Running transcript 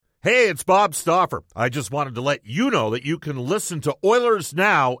Hey, it's Bob Stauffer. I just wanted to let you know that you can listen to Oilers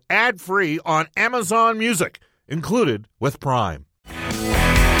Now ad-free on Amazon Music, included with Prime.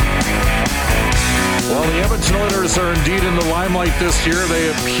 Well, the Edmonton Oilers are indeed in the limelight this year. They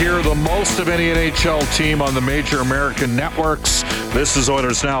appear the most of any NHL team on the major American networks. This is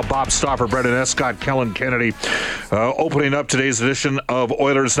Oilers Now. Bob Stauffer, Brendan Escott, Kellen Kennedy. Opening up today's edition of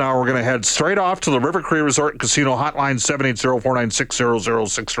Oilers Now, we're going to head straight off to the River Cree Resort and Casino hotline,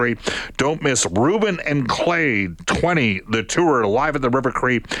 780-496-0063. Don't miss Ruben and Clay 20, the tour, live at the River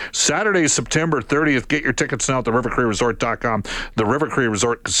Cree, Saturday, September 30th. Get your tickets now at therivercreeresort.com. The River Cree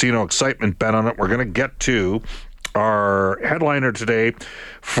Resort Casino, excitement bet on it. We're going to get to our headliner today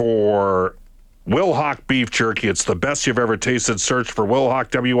for Will Hawk Beef Jerky. It's the best you've ever tasted. Search for Will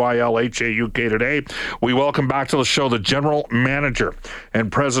Hawk, W-I-L-H-A-U-K today. We welcome back to the show the General Manager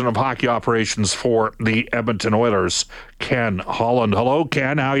and President of Hockey Operations for the Edmonton Oilers, Ken Holland. Hello,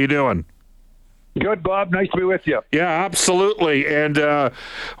 Ken. How you doing? Good, Bob. Nice to be with you. Yeah, absolutely. And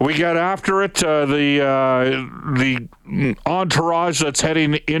we got after it. The entourage that's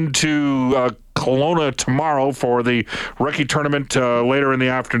heading into Kelowna tomorrow for the rookie tournament later in the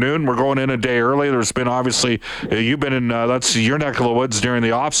afternoon. We're going in a day early. There's been obviously, you've been in, that's your neck of the woods during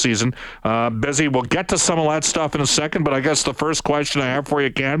the off season. Busy. We'll get to some of that stuff in a second, but I guess the first question I have for you,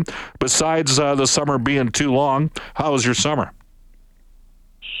 Ken, besides the summer being too long, how was your summer?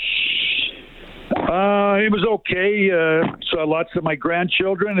 It was okay. Saw lots of my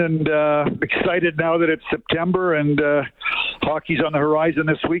grandchildren, and excited now that it's September and hockey's on the horizon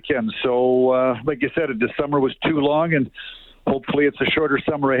this weekend. So, like you said, the summer was too long, and hopefully it's a shorter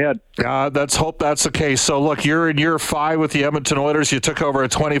summer ahead. Let's hope that's the case. So, look, you're in year 5 with the Edmonton Oilers. You took over a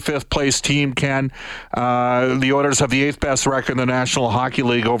 25th place team, Ken. The Oilers have the 8th best record in the National Hockey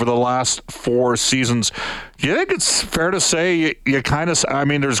League over the last 4 seasons. Do you think it's fair to say you kind of, I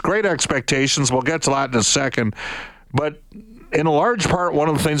mean, there's great expectations. We'll get to that in a second. But in a large part, one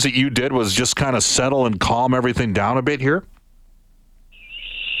of the things that you did was just kind of settle and calm everything down a bit here?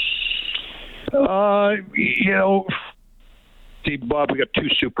 See, Bob, we got 2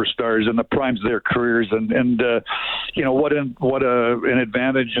 superstars in the primes of their careers, and what an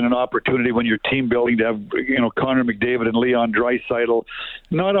advantage and an opportunity when you're team building to have Connor McDavid and Leon Draisaitl.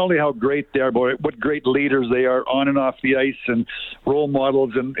 Not only how great they are, but what great leaders they are on and off the ice, and role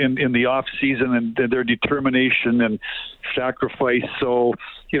models in the off season, and their determination and sacrifice. So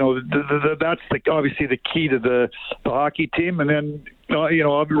that's obviously the key to the hockey team, and then.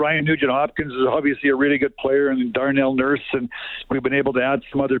 Ryan Nugent-Hopkins is obviously a really good player, and Darnell Nurse, and we've been able to add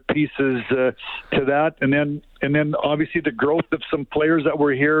some other pieces to that, and then obviously the growth of some players that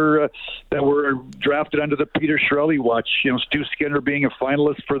were here that were drafted under the Peter Chiarelli watch. Stu Skinner being a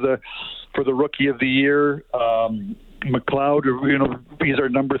finalist for the Rookie of the Year. McLeod, he's our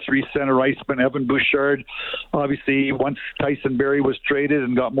number 3 center iceman. Evan Bouchard, obviously, once Tyson Barrie was traded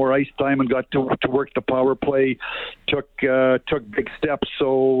and got more ice time and got to work the power play, took big steps.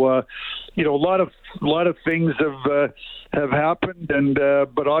 So, a lot of things have happened, and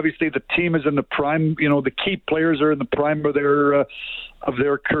but obviously the team is in the prime. The key players are in the prime of their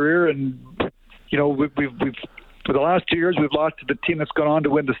career, and we've. For the last 2 years, we've lost to the team that's gone on to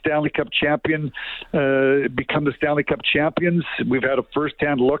win the Stanley Cup become the Stanley Cup champions. We've had a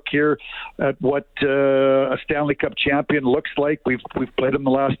first-hand look here at what a Stanley Cup champion looks like. We've played them the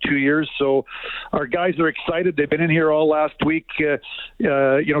last 2 years, so our guys are excited. They've been in here all last week, 2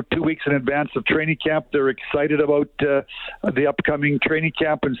 weeks in advance of training camp. They're excited about the upcoming training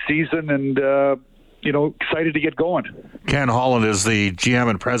camp and season, and excited to get going. Ken Holland is the GM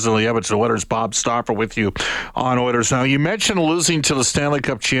and president of the Edmonton Oilers. Bob Stauffer with you on Oilers Now. You mentioned losing to the Stanley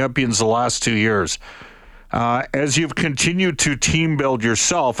Cup champions the last 2 years. As you've continued to team build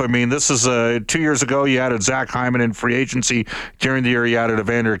yourself, I mean, this is 2 years ago you added Zach Hyman in free agency. During the year you added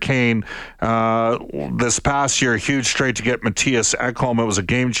Evander Kane. This past year, a huge trade to get Matthias Ekholm. It was a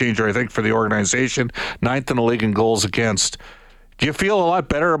game changer, I think, for the organization. 9th in the league in goals against. Do you feel a lot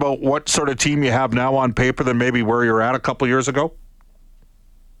better about what sort of team you have now on paper than maybe where you were at a couple years ago?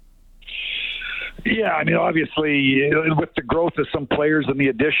 Yeah, I mean, obviously, with the growth of some players and the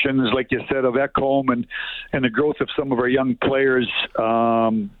additions, like you said, of Ekholm and the growth of some of our young players,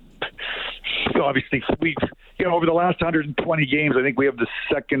 obviously, we've over the last 120 games, I think we have the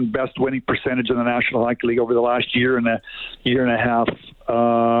second best winning percentage in the National Hockey League over the last year and a half.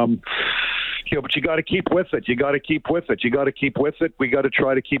 But you got to keep with it. You got to keep with it. We got to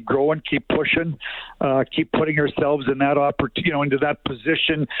try to keep growing, keep pushing, keep putting ourselves in that into that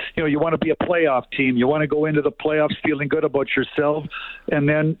position. You want to be a playoff team. You want to go into the playoffs feeling good about yourself, and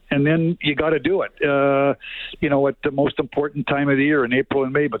then you got to do it. At the most important time of the year in April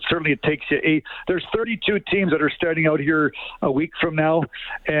and May. But certainly it takes you there's 32 teams that are starting out here a week from now,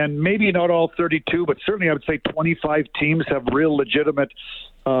 and maybe not all 32, but certainly I would say 25 teams have real legitimate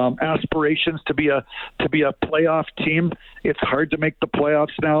aspirations to be a playoff team. It's hard to make the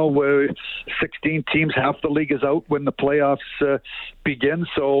playoffs now. Where 16 teams, half the league is out when the playoffs begin.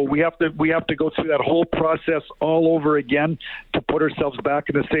 So we have to go through that whole process all over again to put ourselves back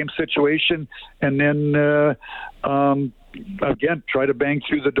in the same situation, and then again try to bang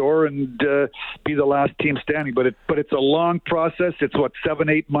through the door and be the last team standing. But it's a long process. It's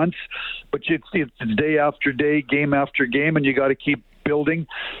 7-8 months, but it's day after day, game after game, and you got to keep building.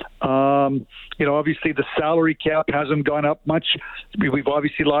 Obviously the salary cap hasn't gone up much. We've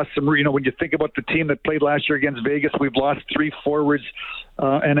obviously lost some, when you think about the team that played last year against Vegas, we've lost 3 forwards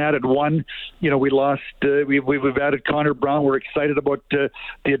and added 1. We lost, we've added Connor Brown. We're excited about the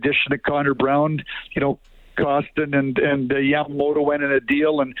addition of Connor Brown. Costin and Yamamoto went in a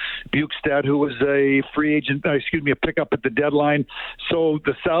deal, and Bukestad, who was a free agent, a pickup at the deadline. So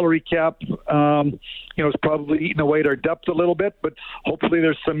the salary cap, is probably eating away at our depth a little bit, but hopefully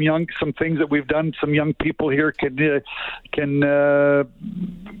there's some things that we've done. Some young people here can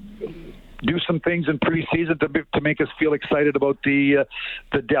do some things in preseason to make us feel excited about the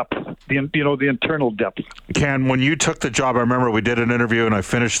depth, the internal depth. Ken, when you took the job, I remember we did an interview, and I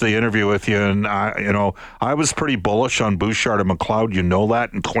finished the interview with you, and I was pretty bullish on Bouchard and McLeod. You know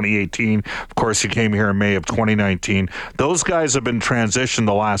that in 2018. Of course, you came here in May of 2019. Those guys have been transitioned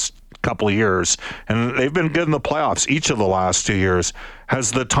the last couple of years, and they've been good in the playoffs each of the last 2 years.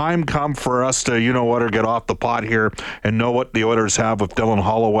 Has the time come for us to, get off the pot here and know what the Oilers have with Dylan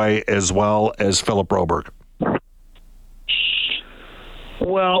Holloway as well as Philip Broberg?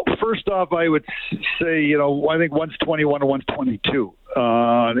 Well, first off, I would say, I think one's 21 and one's 22.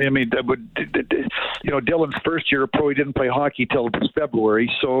 Dylan's first year pro, he didn't play hockey till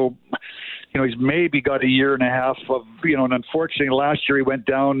February, so he's maybe got a year and a half of, and unfortunately last year he went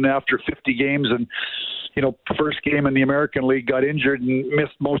down after 50 games and, first game in the American League, got injured and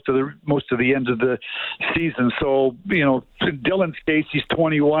missed most of the end of the season. So, in Dylan's case, he's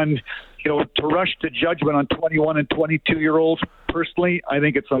 21. To rush to judgment on 21 and 22-year-olds, personally, I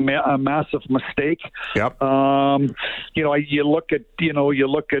think it's a massive mistake. Yep. You look at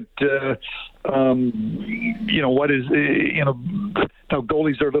what is, now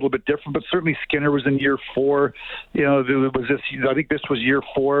goalies are a little bit different, but certainly Skinner was in year 4. I think this was year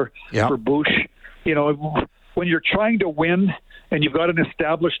 4 for Bush. When you're trying to win and you've got an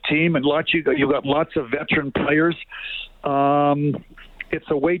established team and you've got lots of veteran players, it's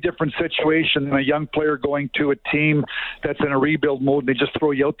a way different situation than a young player going to a team that's in a rebuild mode. They just throw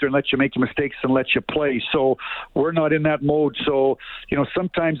you out there and let you make mistakes and let you play. So we're not in that mode. So,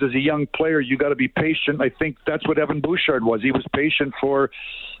 sometimes as a young player, you got to be patient. I think that's what Evan Bouchard was. He was patient for,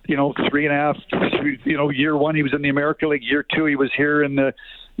 3.5, year 1, he was in the American League. Year 2, he was here in the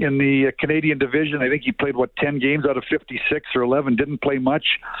Canadian division. I think he played 10 games out of 56 or 11, didn't play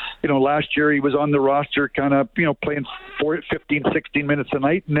much. Last year he was on the roster kind of, playing 15, 16 minutes a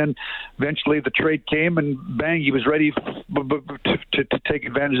night, and then eventually the trade came and bang, he was ready to take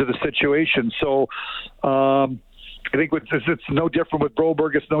advantage of the situation. So, I think it's no different with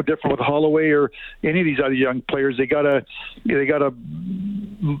Broberg. It's no different with Holloway or any of these other young players. They gotta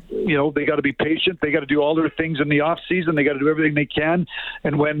be patient. They got to do all their things in the off season. They got to do everything they can.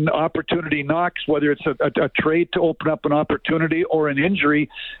 And when opportunity knocks, whether it's a trade to open up an opportunity or an injury,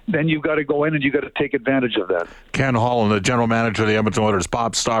 then you've got to go in and you've got to take advantage of that. Ken Holland, the general manager of the Edmonton Oilers,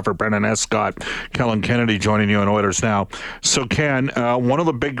 Bob Stauffer, Brendan Escott, Kellen Kennedy joining you on Oilers Now. So, Ken, one of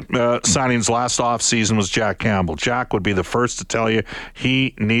the big signings last offseason was Jack Campbell. Jack would be the first to tell you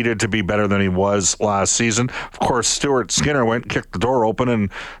he needed to be better than he was last season. Of course, Stuart Skinner went and kicked the door open and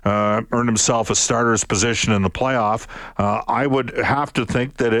earned himself a starter's position in the playoff. I would have to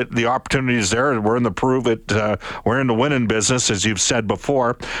think that the opportunity is there. We're in the prove it. We're in the winning business, as you've said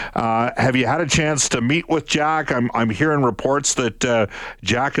before. Have you had a chance to meet with Jack? I'm hearing reports that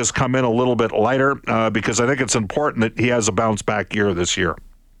Jack has come in a little bit lighter because I think it's important that he has a bounce back year this year.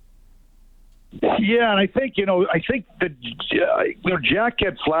 Yeah, and I think that Jack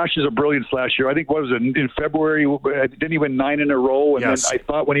had flashes of brilliance last year. I think what was it in February? Didn't he win 9 in a row? And yes. Then I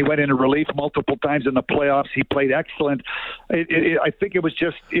thought when he went into relief multiple times in the playoffs, he played excellent. I think it was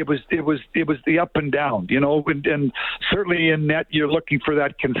the up and down, and certainly in net you're looking for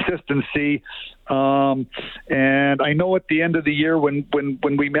that consistency. And I know at the end of the year when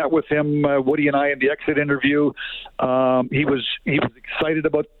we met with him, Woody and I in the exit interview, he was excited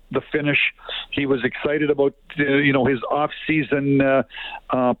about the finish. He was excited about his off-season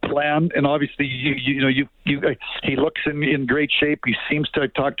plan, and obviously he looks in great shape. He seems to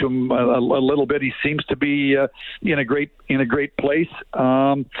talk to him a little bit. He seems to be in a great place.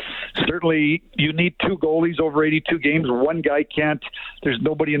 Certainly, you need 2 goalies over 82 games. One guy can't. There's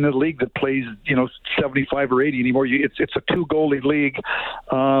nobody in the league that plays 75 or 80 anymore. It's a 2-goalie league.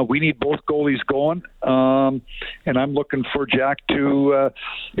 We need both goalies going, and I'm looking for Jack to.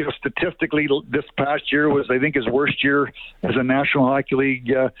 Statistically, this past year was, I think, his worst year as a National Hockey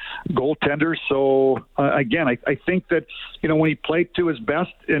League goaltender. So again, I think that when he played to his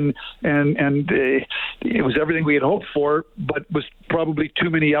best, and it was everything we had hoped for, but was probably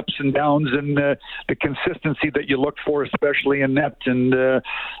too many ups and downs, and the consistency that you look for, especially in net. And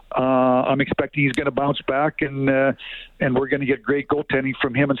I'm expecting he's going to bounce back, and we're going to get great goaltending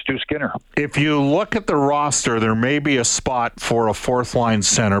from him and Stu Skinner. If you look at the roster, there may be a spot for a fourth-line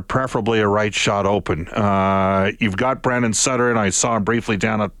center, preferably a right shot open. You've got Brandon Sutter, and I saw him briefly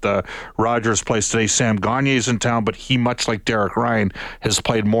down at Rogers Place today. Sam Gagner's in town, but he, much like Derek Ryan, has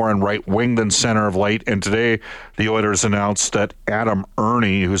played more in right wing than center of late. And today, the Oilers announced that Adam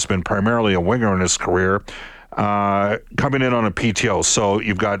Ernie, who's been primarily a winger in his career, coming in on a PTO. So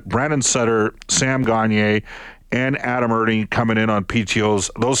you've got Brandon Sutter, Sam Gagner, and Adam Ernie coming in on PTOs.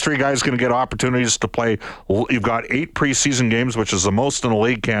 Those 3 guys going to get opportunities to play. You've got 8 preseason games, which is the most in the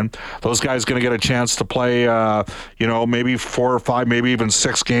league, Ken. Those guys going to get a chance to play, maybe 4 or 5, maybe even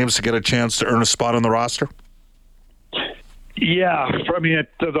 6 games to get a chance to earn a spot on the roster? Yeah, I mean,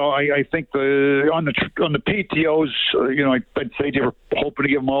 I think on the PTOs, I'd say they were hoping to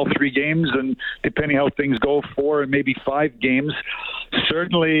give them all 3 games, and depending how things go, 4 and maybe 5 games.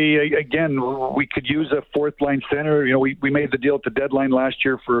 Certainly, again, we could use a fourth-line center. We made the deal at the deadline last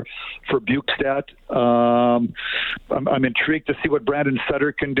year for Bukestad. I'm intrigued to see what Brandon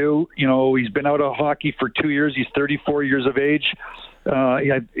Sutter can do. He's been out of hockey for 2 years. He's 34 years of age.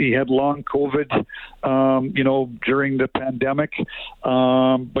 He had long COVID, during the pandemic.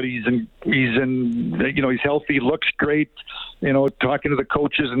 But he's healthy, looks great. Talking to the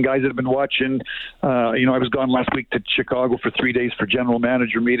coaches and guys that have been watching. I was gone last week to Chicago for 3 days for general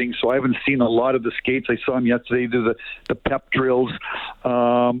manager meetings, so I haven't seen a lot of the skates. I saw him yesterday do the pep drills.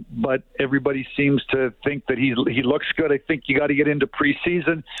 But everybody seems to think that he looks good. I think you got to get into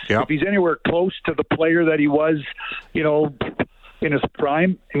preseason. Yep. If he's anywhere close to the player that he was, in his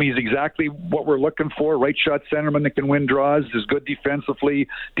prime, he's exactly what we're looking for. Right shot centerman that can win draws, is good defensively,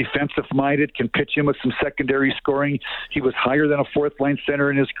 defensive-minded, can pitch in with some secondary scoring. He was higher than a fourth-line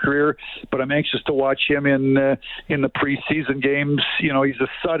center in his career, but I'm anxious to watch him in the preseason games. He's a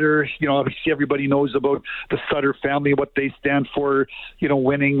Sutter. Obviously everybody knows about the Sutter family, what they stand for,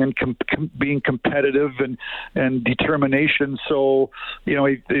 winning and being competitive and determination. So,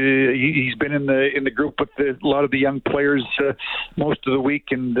 he's been in the group with a lot of the young players most of the week,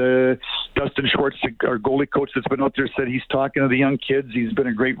 and Dustin Schwartz, our goalie coach that's been out there, said he's talking to the young kids. He's been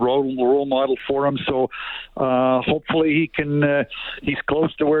a great role model for them. So hopefully he's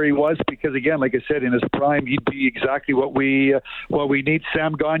close to where he was, because again, like I said, in his prime, he'd be exactly what we need.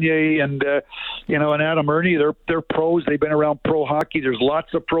 Sam Gagner and Adam Ernie, they're pros. They've been around pro hockey. There's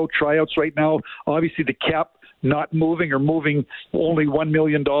lots of pro tryouts right now. Obviously the cap not moving, or moving only $1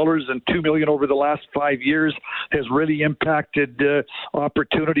 million and $2 million over the last 5 years, has really impacted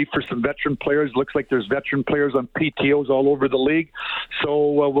opportunity for some veteran players. Looks like there's veteran players on PTOs all over the league.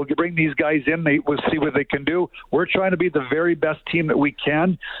 So we'll bring these guys in. We'll see what they can do. We're trying to be the very best team that we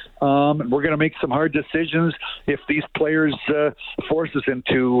can. We're going to make some hard decisions if these players force us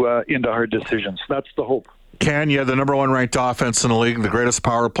into hard decisions. That's the hope. Ken, you had the number 1 ranked offense in the league, the greatest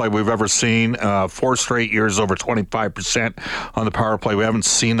power play we've ever seen. 4 straight years over 25% on the power play. We haven't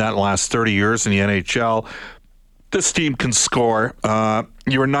seen that in the last 30 years in the NHL. This team can score.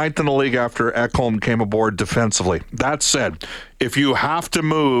 You were 9th in the league after Ekholm came aboard defensively. That said, if you have to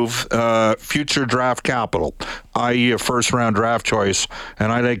move future draft capital, i.e. a first-round draft choice,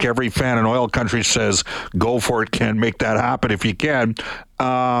 and I think every fan in oil country says, go for it, Ken, make that happen if you can.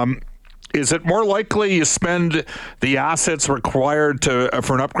 Is it more likely you spend the assets required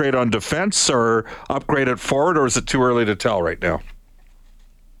for an upgrade on defense or upgrade at forward, or is it too early to tell right now?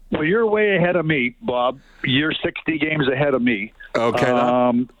 Well, you're way ahead of me, Bob. You're 60 games ahead of me.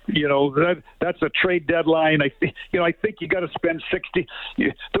 Okay. That's a trade deadline. I think you got to spend 60.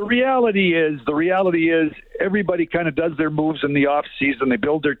 The reality is everybody kind of does their moves in the off season. They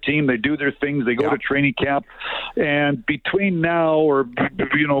build their team. They do their things. They go to training camp, and between now or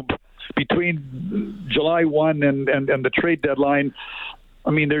between July 1 and the trade deadline, I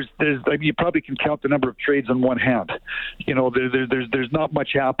mean, you probably can count the number of trades on one hand. There's not much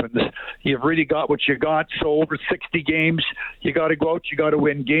happens. You've really got what you got. So over 60 games, you got to go out, you got to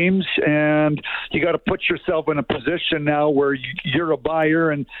win games, and you got to put yourself in a position now where you're a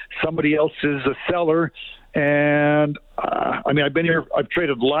buyer and somebody else is a seller. And I've been here. I've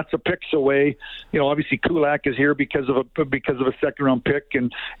traded lots of picks away. Obviously Kulak is here because of a second round pick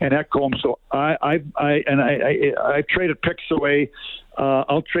and Ekholm. So I traded picks away.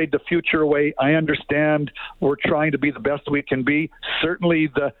 I'll trade the future away. I understand we're trying to be the best we can be. Certainly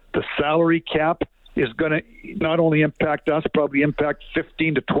the salary cap is going to not only impact us, probably impact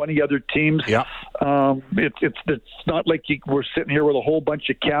 15 to 20 other teams. Yeah. It's not like we're sitting here with a whole bunch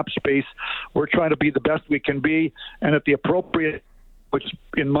of cap space. We're trying to be the best we can be, and at the appropriate, which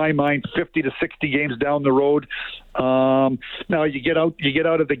in my mind, 50 to 60 games down the road. Now you get out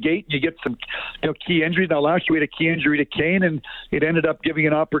of the gate, you get some key injuries. Now last year we had a key injury to Kane, and it ended up giving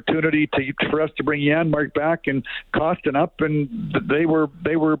an opportunity for us to bring Janmark back and Costin up, and they were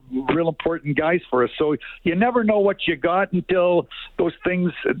real important guys for us. So you never know what you got until those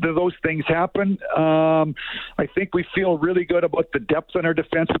things happen. I think we feel really good about the depth in our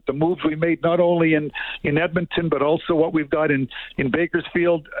defense with the moves we made, not only in Edmonton but also what we've got in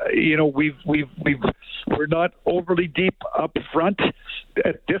Bakersfield. We're not overly deep up front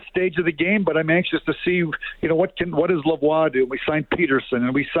at this stage of the game, but I'm anxious to see, what does Lavoie do? We signed Peterson,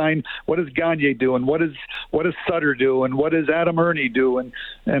 and we signed, what does Gagne do, and what does Sutter do, and what does Adam Ernie do,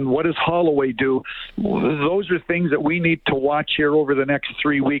 and what does Holloway do? Those are things that we need to watch here over the next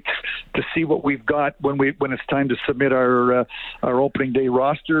 3 weeks to see what we've got when it's time to submit our opening day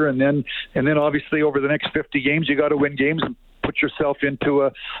roster, and then obviously over the next 50 games, you got to win games and put yourself into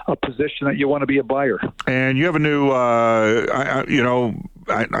a position that you want to be a buyer. And you have a new, I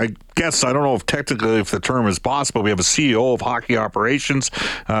guess, I don't know if technically if the term is possible, we have a CEO of hockey operations.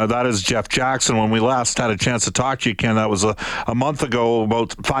 That is Jeff Jackson. When we last had a chance to talk to you, Ken, that was a month ago,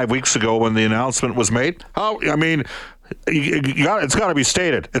 about 5 weeks ago when the announcement was made. It's got to be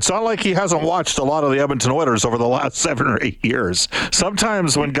stated. It's not like he hasn't watched a lot of the Edmonton Oilers over the last 7 or 8 years.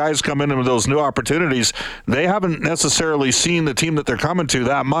 Sometimes when guys come in with those new opportunities, they haven't necessarily seen the team that they're coming to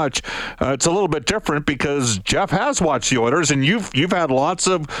that much. It's a little bit different because Jeff has watched the Oilers, and you've had lots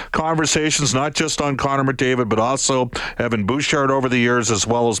of conversations, not just on Connor McDavid, but also Evan Bouchard over the years, as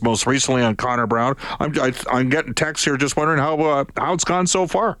well as most recently on Connor Brown. I'm getting texts here, just wondering how it's gone so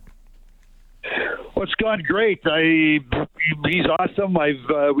far. Well, it's gone great. He's awesome.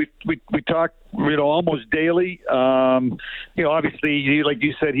 We talk, almost daily. Obviously, like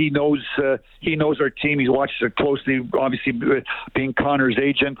you said, he knows our team. He's watched it closely. Obviously, being Connor's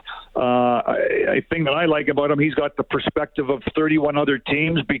agent, I think that I like about him, he's got the perspective of 31 other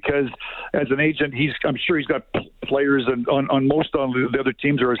teams, because as an agent, I'm sure he's got players on most of the other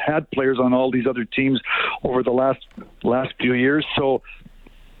teams, or has had players on all these other teams over the last few years. So.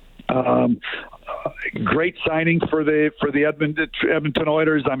 Great signing for the Edmonton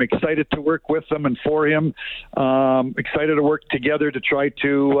Oilers. I'm excited to work with him and for him. Excited to work together to try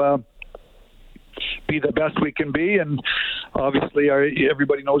to be the best we can be, and obviously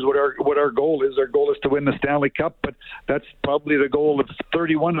everybody knows what our goal is. Our goal is to win the Stanley Cup, but that's probably the goal of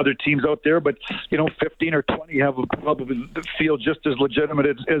 31 other teams out there. But 15 or 20 have probably feel just as legitimate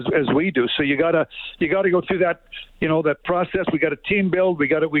as we do. So you gotta go through that that process. We got to team build. We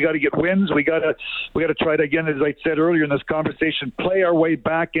got to get wins. We got to try to, again, as I said earlier in this conversation, play our way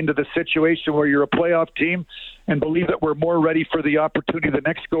back into the situation where you're a playoff team, and believe that we're more ready for the opportunity the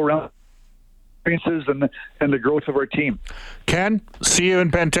next go round. Experiences and the growth of our team. Ken, see you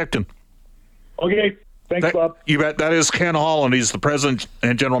in Penticton. Okay. Thanks, Bob. You bet. That is Ken Holland. He's the president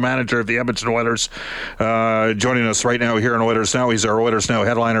and general manager of the Edmonton Oilers. Joining us right now here on Oilers Now. He's our Oilers Now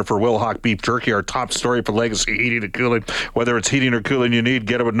headliner for Wilhauk Beef Jerky, our top story for Legacy Heating and Cooling. Whether it's heating or cooling you need,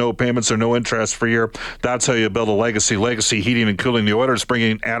 get it with no payments or no interest for a year. That's how you build a legacy. Legacy Heating and Cooling. The Oilers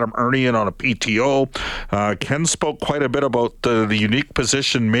bringing Adam Ernie in on a PTO. Ken spoke quite a bit about the unique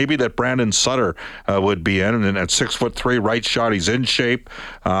position maybe that Brandon Sutter would be in. And at 6'3", right shot, he's in shape.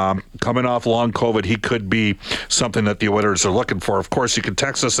 Coming off long COVID, he could could be something that the Oilers are looking for. Of course, you can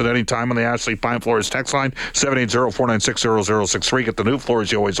text us at any time on the Ashley Fine Floors text line, 780-496-0063. Get the new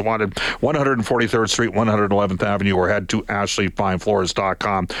floors you always wanted, 143rd Street, 111th Avenue, or head to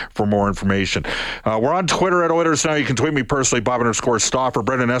ashleyfinefloors.com for more information. We're on Twitter at Oilers Now. You can tweet me personally, Bob_Stauffer.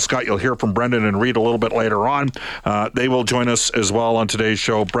 Brendan Escott, you'll hear from Brendan and Reed a little bit later on. They will join us as well on today's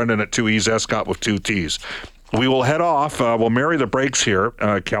show. Brendan at 2 E's, Escott with 2 T's. We will head off. We'll marry the breaks here,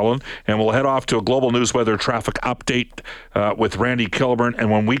 Kellen, and we'll head off to a global news weather traffic update with Randy Kilburn. And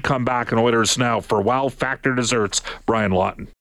when we come back in Oilers Now for Wow Factor Desserts, Brian Lawton.